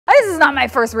This is not my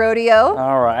first rodeo.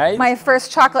 All right. My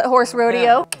first chocolate horse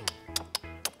rodeo.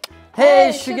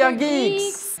 Hey, Sugar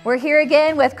Geeks! We're here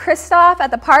again with Christophe at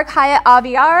the Park Hyatt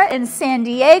Aviara in San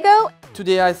Diego.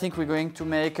 Today I think we're going to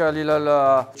make a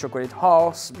little chocolate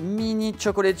horse, mini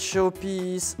chocolate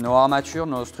showpiece. No armature,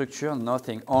 no structure,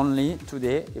 nothing. Only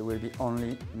today it will be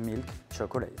only milk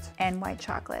chocolate. And white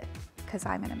chocolate, because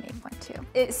I'm gonna make one too.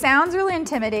 It sounds really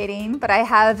intimidating, but I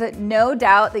have no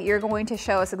doubt that you're going to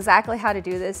show us exactly how to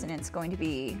do this and it's going to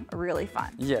be really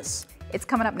fun. Yes. It's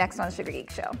coming up next on the Sugar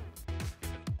Geek Show.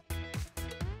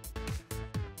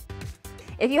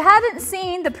 If you haven't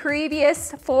seen the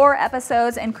previous 4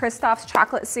 episodes in Christophe's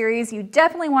chocolate series, you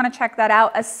definitely want to check that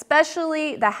out,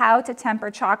 especially the how to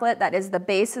temper chocolate. That is the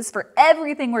basis for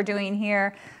everything we're doing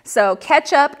here. So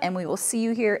catch up and we will see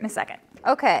you here in a second.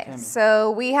 Okay,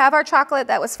 so we have our chocolate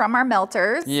that was from our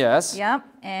melters. Yes. Yep,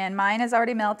 and mine is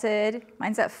already melted.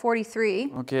 Mine's at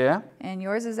 43. Okay. And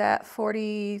yours is at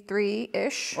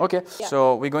 43-ish. Okay, yeah.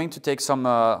 So we're going to take some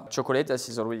chocolate that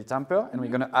is already tempered and we're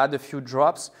going to add a few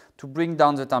drops to bring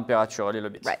down the temperature a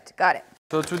little bit. Right, got it.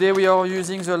 So today we are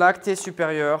using the Lacté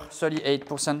Supérieur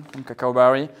 38% from cacao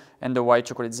berry and the white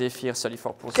chocolate Zephyr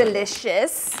 34%.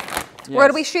 Delicious. Yes. What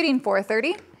are we shooting for,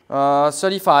 30?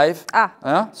 35.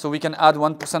 Ah. So we can add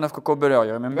 1% of cocoa butter,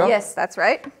 you remember? Yes, that's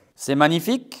right. C'est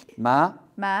magnifique.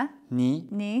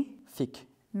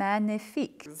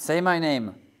 Magnifique. Say my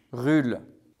name. Rull.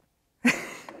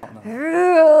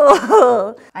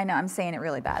 Rull. I know, I'm saying it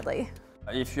really badly.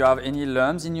 If you have any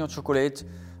lumps in your chocolate,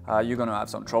 you're gonna have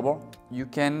some trouble. You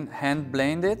can hand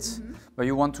blend it, but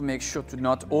you want to make sure to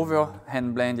not over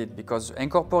hand blend it because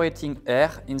incorporating air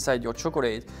inside your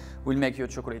chocolate will make your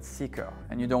chocolate thicker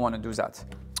and you don't want to do that.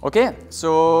 Okay,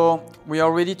 so we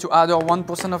are ready to add our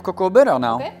 1% of cocoa butter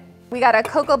now. Okay. We got a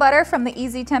cocoa butter from the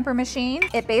Easy Temper machine.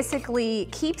 It basically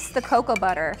keeps the cocoa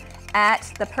butter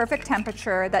at the perfect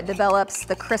temperature that develops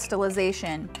the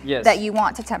crystallization that you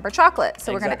want to temper chocolate.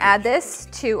 So we're going to add this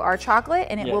to our chocolate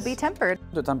and it will be tempered.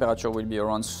 The temperature will be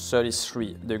around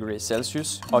 33 degrees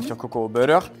Celsius of your cocoa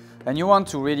butter. And you want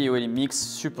to really mix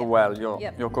super well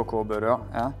your cocoa butter.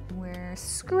 We're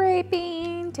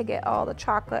scraping to get all the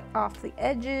chocolate off the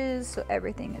edges so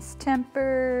everything is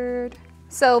tempered.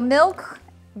 So milk,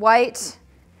 white,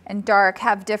 and dark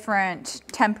have different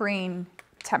tempering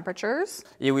temperatures.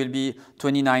 It will be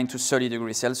 29 to 30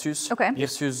 degrees Celsius. Okay.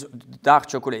 Versus dark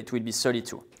chocolate will be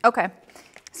 32. Okay.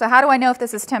 So how do I know if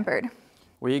this is tempered?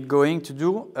 We're going to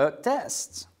do a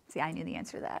test. See, I knew the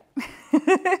answer to that.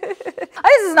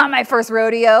 This is not my first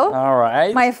rodeo. All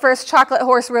right. My first chocolate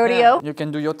horse rodeo. Yeah. You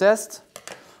can do your test.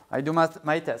 I do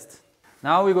my test.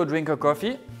 Now we go drink a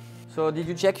coffee. So did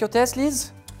you check your test,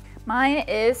 Liz? Mine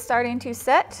is starting to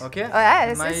set. Okay. Oh yeah,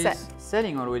 this is set.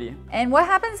 Setting already. And what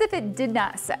happens if it did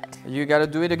not set? You gotta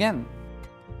do it again.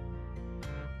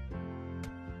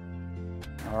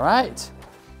 All right.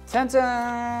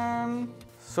 Ta-da!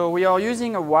 So we are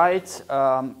using a white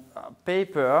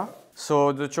paper,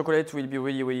 so the chocolate will be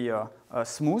really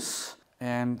smooth,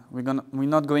 and we're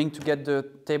not going to get the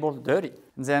table dirty.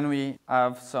 Then we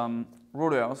have some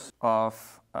rollers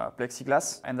of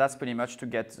plexiglass, and that's pretty much to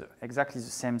get exactly the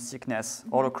same thickness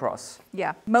all across.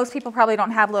 Yeah, most people probably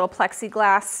don't have little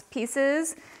plexiglass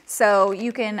pieces, so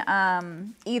you can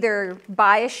either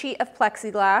buy a sheet of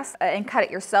plexiglass and cut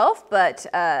it yourself, but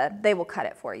they will cut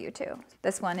it for you too.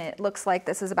 This one, it looks like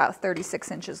this is about 36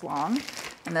 inches long,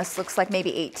 and this looks like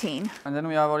maybe 18. And then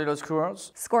we have our little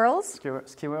skewers. Squirrels?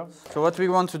 Skewers. So what we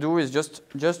want to do is just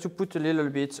to put a little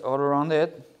bit all around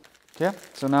it. Okay,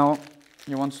 so now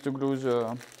you want to glue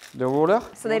the roller.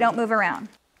 So they don't move around.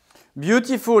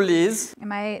 Beautiful, Liz.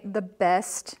 Am I the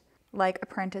best,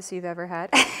 apprentice you've ever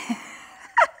had?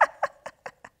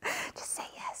 Just say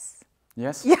yes.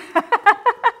 Yes? Yeah.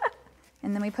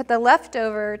 And then we put the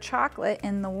leftover chocolate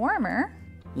in the warmer.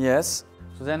 Yes.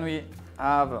 So then we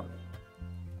have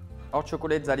our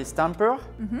chocolate that is tempered.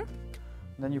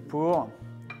 Then you pour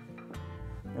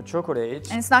your chocolate.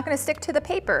 And it's not going to stick to the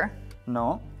paper.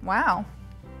 No. Wow.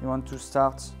 You want to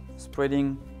start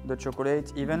spreading the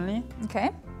chocolate evenly.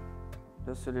 Okay.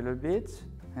 Just a little bit.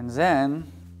 And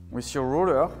then with your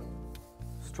roller,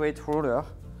 straight roller,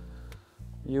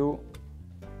 you're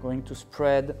going to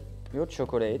spread your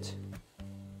chocolate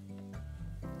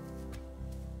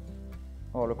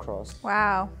all across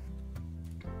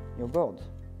your board.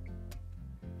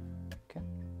 Okay.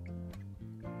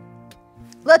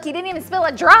 Look, you didn't even spill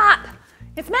a drop.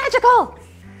 It's magical.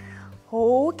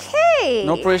 Okay.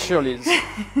 No pressure, Liz.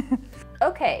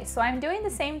 Okay, so I'm doing the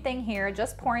same thing here,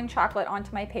 just pouring chocolate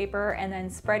onto my paper and then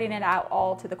spreading it out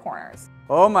all to the corners.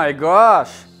 Oh my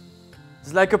gosh.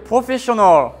 It's like a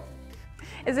professional.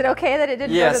 Is it okay that it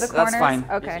didn't go to the corners? Yes, that's fine.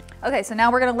 Okay. Okay, so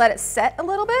now we're gonna let it set a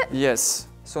little bit. Yes.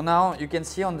 So now you can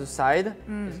see on the side,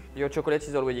 your chocolate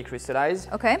is already crystallized.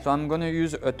 Okay. So I'm gonna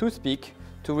use a toothpick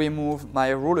to remove my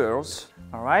rulers.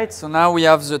 All right, so now we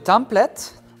have the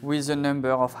template with a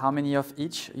number of how many of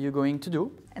each you're going to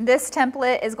do. And this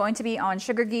template is going to be on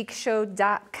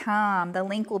sugargeekshow.com. The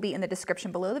link will be in the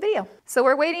description below the video. So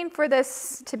we're waiting for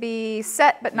this to be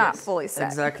set, but not fully set.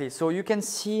 Exactly. So you can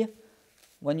see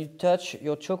when you touch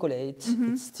your chocolate,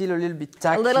 it's still a little bit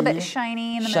tacky. A little bit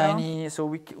shiny in the middle. So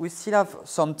we still have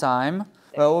some time.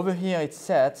 Over here it's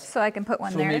set. So I can put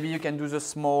one there. So maybe you can do the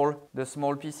small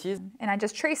pieces. And I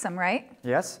just trace them, right?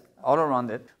 Yes, all around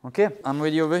it. Okay, I'm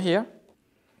ready over here.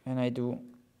 And I do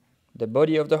the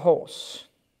body of the horse.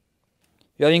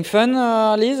 You having fun,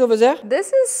 Liz, over there?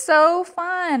 This is so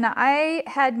fun. I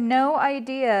had no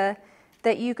idea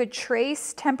that you could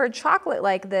trace tempered chocolate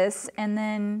like this and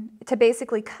then to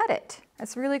basically cut it.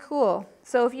 That's really cool.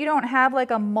 So if you don't have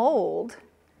like a mold,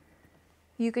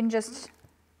 you can just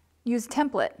use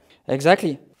template.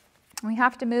 Exactly. We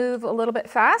have to move a little bit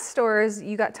fast, or is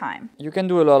you got time? You can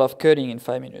do a lot of cutting in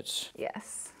 5 minutes.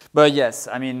 Yes. But yes,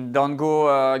 I mean, don't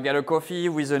go get a coffee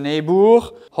with a neighbor,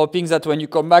 hoping that when you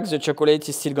come back, the chocolate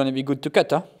is still going to be good to cut,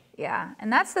 huh? Yeah,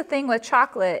 and that's the thing with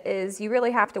chocolate is you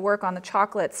really have to work on the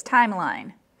chocolate's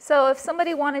timeline. So if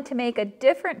somebody wanted to make a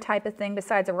different type of thing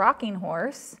besides a rocking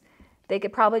horse, they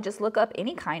could probably just look up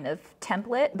any kind of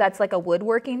template that's like a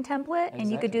woodworking template, and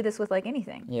you could do this with like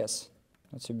anything. Yes,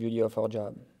 that's the beauty of our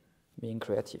job, being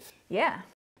creative. Yeah.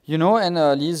 You know, and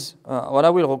Liz, what I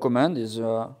will recommend is,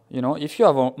 you know, if you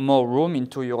have more room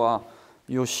into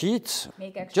your sheet,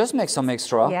 just make some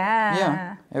extra. Yeah.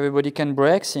 Yeah. Everybody can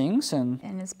break things and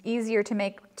it's easier to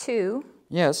make two.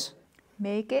 Yes.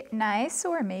 Make it nice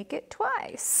or make it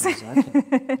twice.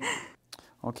 Exactly.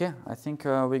 Okay, I think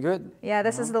we're good. Yeah,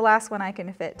 this is the last one I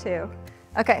can fit too.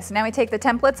 Okay, so now we take the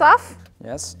templates off.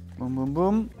 Yes. Boom, boom,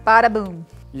 boom. Bada boom.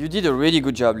 You did a really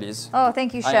good job, Liz. Oh,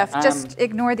 thank you, Chef. Just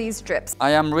ignore these drips.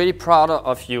 I am really proud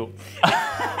of you.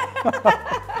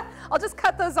 I'll just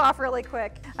cut those off really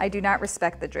quick. I do not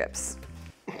respect the drips.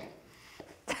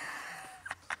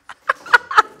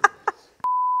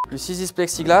 You see this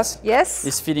plexiglass? Yes.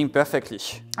 It's fitting perfectly.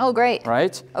 Oh, great.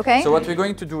 Right? Okay. So what we're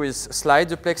going to do is slide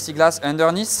the plexiglass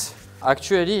underneath.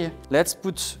 Actually, let's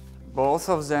put both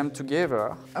of them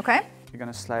together. Okay. You're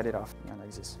gonna slide it off, yeah,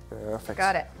 like this. Perfect.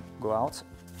 Got it. Go out.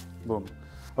 Boom.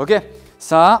 Okay,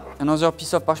 so another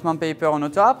piece of parchment paper on the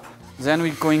top. Then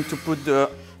we're going to put the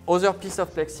other piece of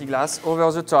plexiglass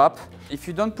over the top. If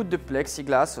you don't put the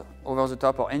plexiglass over the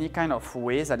top or any kind of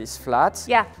way that is flat,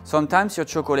 sometimes your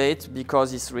chocolate,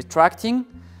 because it's retracting,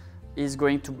 is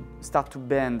going to start to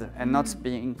bend and not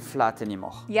being flat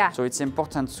anymore. Yeah. So it's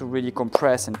important to really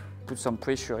compress and put some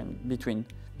pressure in between.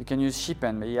 You can use sheet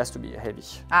pen, but it has to be heavy.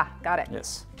 Ah, got it.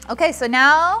 Yes. Okay, so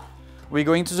now we're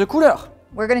going to the cooler.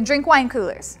 We're going to drink wine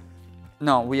coolers.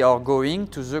 No, we are going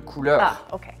to the cooler. Ah,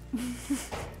 okay.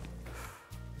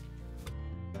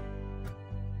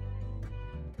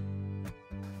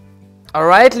 All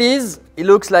right, Liz, it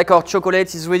looks like our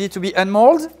chocolate is ready to be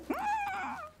unmolded.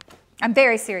 I'm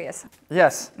very serious.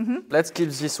 Yes. Let's keep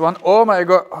this one. Oh my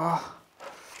God.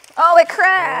 Oh, it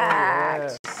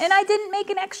cracked. And I didn't make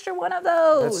an extra one of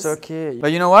those. That's okay.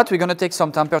 But you know what? We're going to take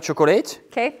some tempered chocolate.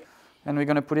 Okay. And we're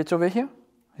going to put it over here,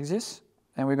 like this.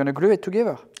 And we're going to glue it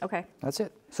together. Okay. That's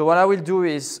it. So what I will do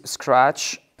is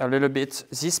scratch a little bit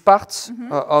this part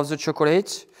of the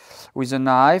chocolate with a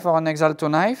knife or an X-Acto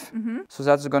knife. So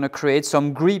that's going to create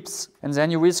some grips. And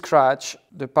then you will scratch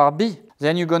the part B.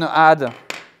 Then you're going to add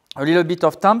a little bit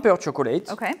of tempered chocolate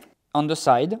on the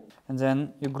side. And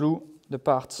then you glue the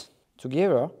parts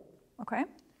together. Okay.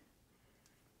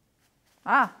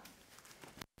 Ah.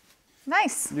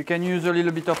 Nice. You can use a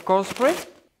little bit of cold spray.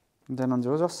 And then on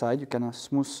the other side, you can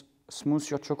smooth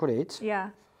your chocolate.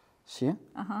 Yeah. See?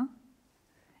 Uh-huh.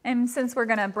 And since we're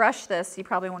going to brush this, you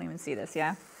probably won't even see this,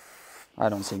 yeah? I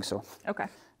don't think so. Okay.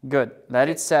 Good. Let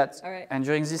it set. All right. And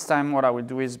during this time, what I will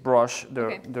do is brush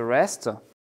the rest.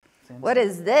 What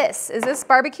is this? Is this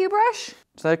barbecue brush?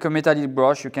 It's like a metallic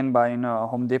brush you can buy in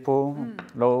Home Depot,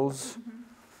 Lowe's.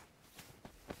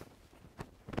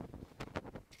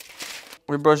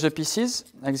 We brush the pieces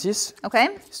like this. Okay.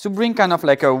 It's to bring kind of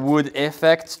like a wood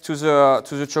effect to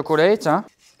the chocolate. Huh?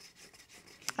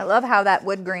 I love how that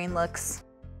wood grain looks.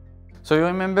 So you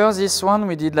remember this one?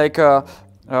 We did like a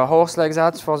horse like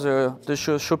that for the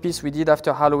showpiece we did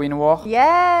after Halloween War.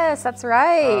 Yes, that's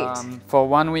right. For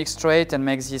 1 week straight and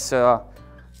make this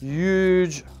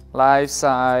huge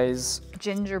life-size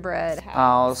gingerbread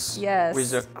house yes.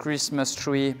 with a Christmas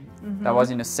tree That was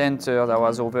in the center. That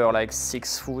was over like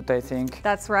 6 foot, I think.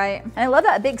 That's right. And I love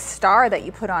that big star that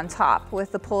you put on top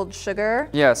with the pulled sugar.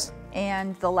 Yes.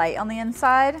 And the light on the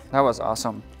inside. That was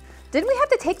awesome. Didn't we have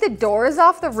to take the doors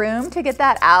off the room to get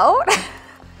that out?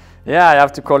 Yeah, I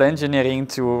have to call engineering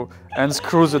to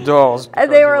unscrew the doors.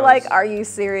 And they were like, are you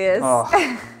serious?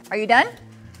 Oh. Are you done?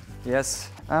 Yes.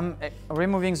 I'm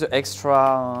removing the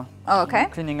extra. Oh, okay.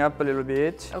 Cleaning up a little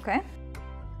bit. Okay.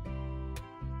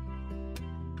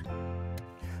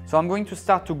 So I'm going to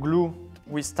start to glue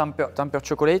with tempered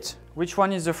chocolate. Which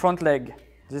one is the front leg?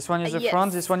 This one is the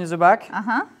front, this one is the back?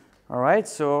 Uh-huh. All right,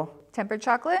 so... Tempered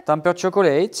chocolate? Tempered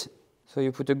chocolate. So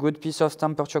you put a good piece of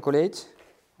tempered chocolate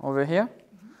over here.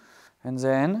 And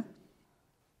then...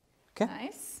 Okay.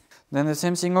 Nice. Then the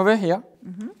same thing over here.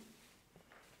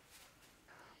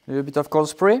 A little bit of cold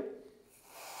spray.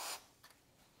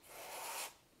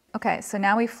 Okay, so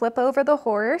now we flip over the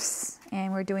horse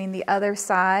and we're doing the other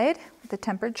side with the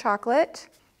tempered chocolate,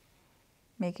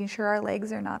 making sure our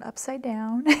legs are not upside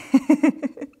down.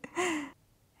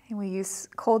 And we use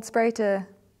cold spray to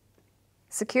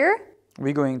secure?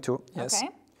 We're going to, yes. Okay.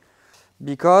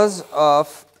 Because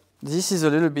of this is a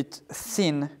little bit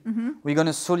thin, we're going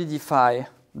to solidify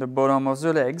the bottom of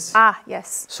the legs. Ah,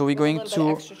 yes. So we're going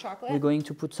to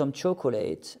put some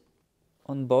chocolate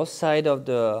on both sides of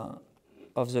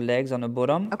the legs on the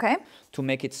bottom. Okay. To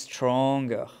make it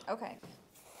stronger. Okay.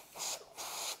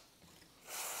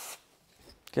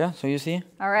 Okay, so you see?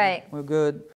 All right. We're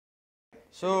good.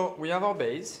 So we have our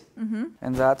base,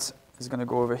 and that is going to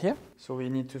go over here. So we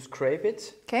need to scrape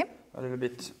it. Okay. A little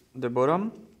bit the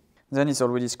bottom. Then it's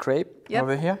already scraped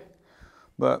over here.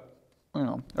 But, you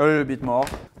know, a little bit more.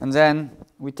 And then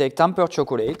we take tempered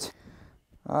chocolate.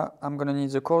 I'm going to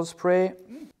need the cold spray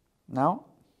now.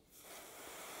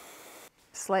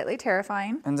 Slightly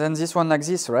terrifying. And then this one like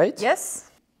this, right? Yes.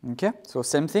 Okay, so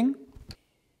same thing.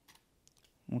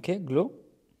 Okay, glue.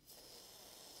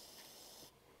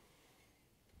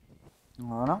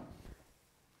 Voila.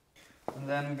 And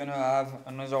then we're gonna have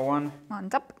another one On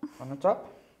top. on the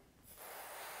top.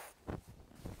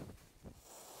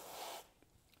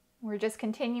 We're just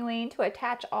continuing to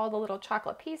attach all the little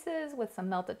chocolate pieces with some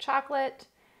melted chocolate.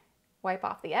 Wipe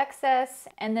off the excess,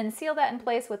 and then seal that in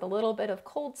place with a little bit of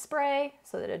cold spray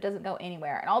so that it doesn't go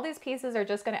anywhere. And all these pieces are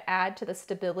just going to add to the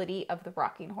stability of the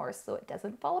rocking horse so it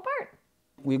doesn't fall apart.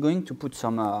 We're going to put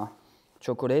some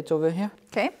chocolate over here.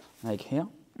 Okay. Like here.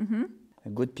 A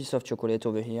good piece of chocolate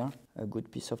over here. A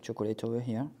good piece of chocolate over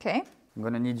here. Okay. I'm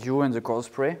gonna need you and the cold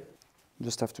spray.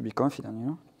 Just have to be confident, you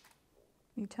know.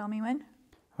 You tell me when.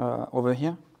 Over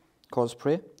here, cold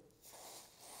spray.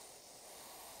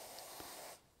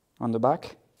 On the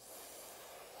back.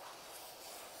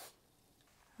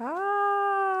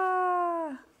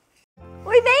 Ah,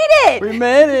 we made it! We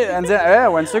made it! And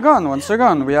then, one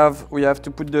second. We have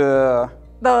to put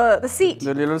the seat.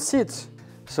 The little seat.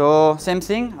 So same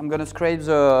thing. I'm gonna scrape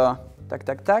the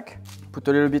tack. Put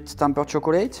a little bit tempered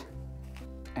chocolate,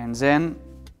 and then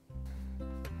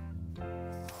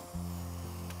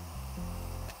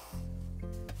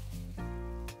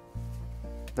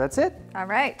that's it. All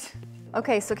right.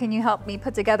 Okay, so can you help me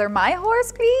put together my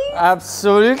horse, please?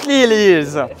 Absolutely,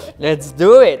 Liz. Let's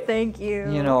do it. Thank you.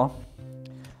 You know,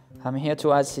 I'm here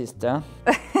to assist, huh?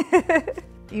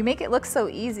 You make it look so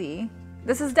easy.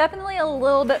 This is definitely a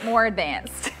little bit more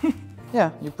advanced.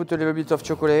 Yeah, you put a little bit of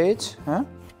chocolate, huh?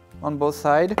 On both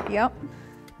sides. Yep.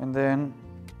 And then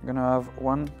you're gonna have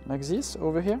one like this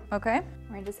over here. Okay.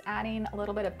 We're just adding a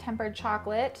little bit of tempered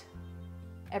chocolate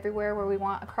everywhere where we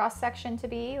want a cross section to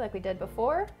be, like we did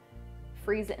before.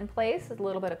 Freeze it in place with a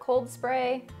little bit of cold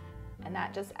spray, and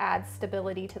that just adds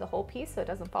stability to the whole piece so it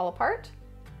doesn't fall apart.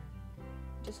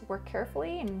 Just work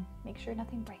carefully and make sure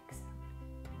nothing breaks.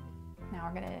 Now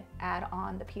we're gonna add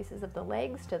on the pieces of the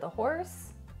legs to the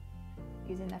horse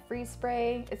using the freeze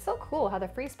spray. It's so cool how the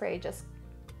freeze spray just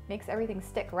makes everything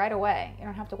stick right away. You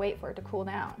don't have to wait for it to cool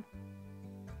down.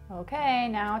 Okay,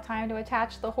 now time to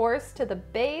attach the horse to the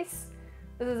base.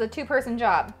 This is a two-person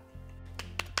job.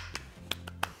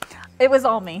 It was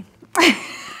all me.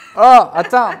 Oh,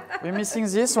 attends, we're missing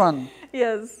this one.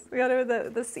 Yes, we gotta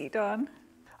have the seat on.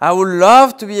 I would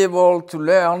love to be able to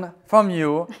learn from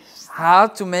you how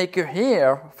to make a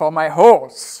ear for my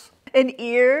horse. An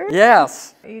ear?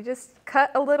 Yes. You just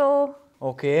cut a little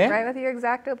Okay. right with your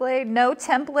X-Acto blade. No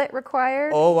template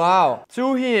required. Oh, wow.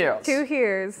 2 ears. 2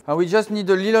 ears. And we just need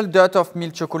a little dot of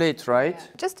milk chocolate, right? Yeah,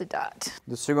 just a dot.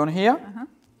 The second here.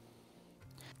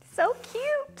 So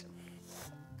cute.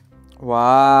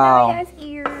 Wow. Now he has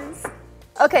ears.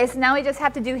 Okay, so now we just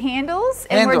have to do handles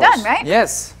and Handles. we're done, right?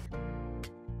 Yes.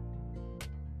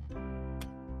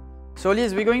 So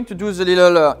Liz, we're going to do the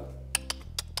little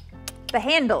The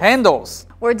handles. handles.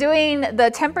 We're doing the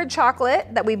tempered chocolate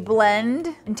that we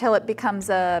blend until it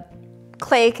becomes a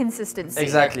clay consistency.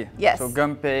 Exactly. Yes. So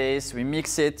gum paste, we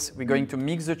mix it. We're going to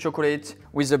mix the chocolate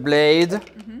with a blade,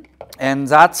 and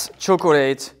that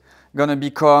chocolate gonna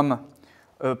become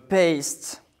a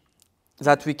paste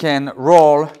that we can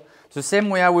roll the same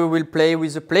way we will play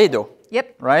with the Play-Doh.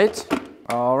 Yep. Right?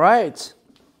 All right.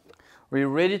 We're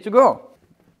ready to go.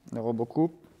 Le robot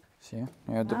coupe. See, you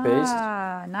have the paste.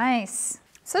 Ah, nice.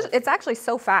 So it's actually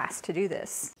so fast to do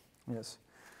this. Yes.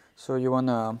 So you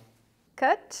wanna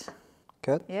Cut.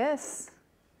 cut? Yes.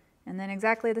 And then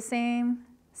exactly the same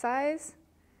size.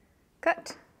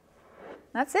 Cut.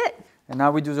 That's it. And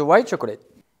now we do the white chocolate.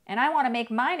 And I want to make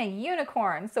mine a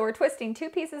unicorn, so we're twisting 2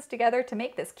 pieces together to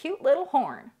make this cute little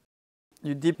horn.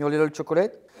 You dip your little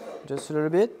chocolate, just a little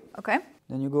bit. Okay.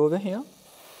 Then you go over here.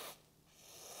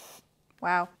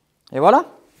 Wow. Et voilà.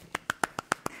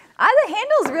 The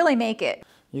handles really make it.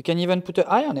 You can even put an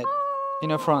eye on it in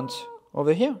the front,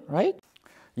 over here, right?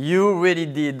 You really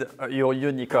did your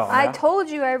unicorn. I told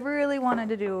you I really wanted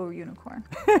to do a unicorn.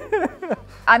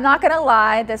 I'm not gonna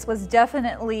lie, this was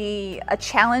definitely a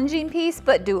challenging piece,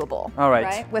 but doable. All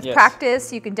right. With Yes.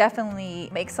 practice, you can definitely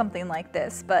make something like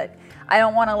this, but I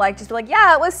don't want to just be like,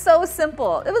 yeah, it was so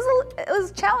simple. It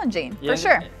was challenging, for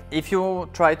sure. If you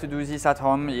try to do this at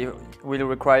home, it will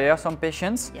require some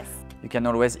patience. Yes. You can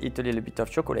always eat a little bit of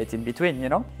chocolate in between, you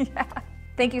know? Yeah.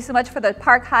 Thank you so much for the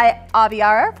Park Hyatt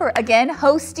Aviara for, again,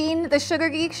 hosting the Sugar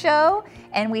Geek Show.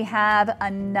 And we have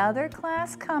another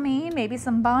class coming, maybe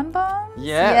some bonbons?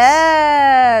 Yes.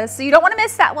 Yes. So you don't want to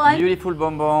miss that one. Beautiful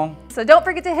bonbon. So don't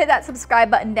forget to hit that subscribe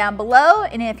button down below.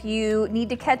 And if you need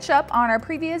to catch up on our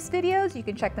previous videos, you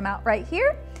can check them out right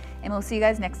here. And we'll see you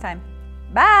guys next time.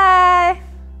 Bye.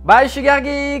 Bye, Sugar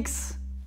Geeks!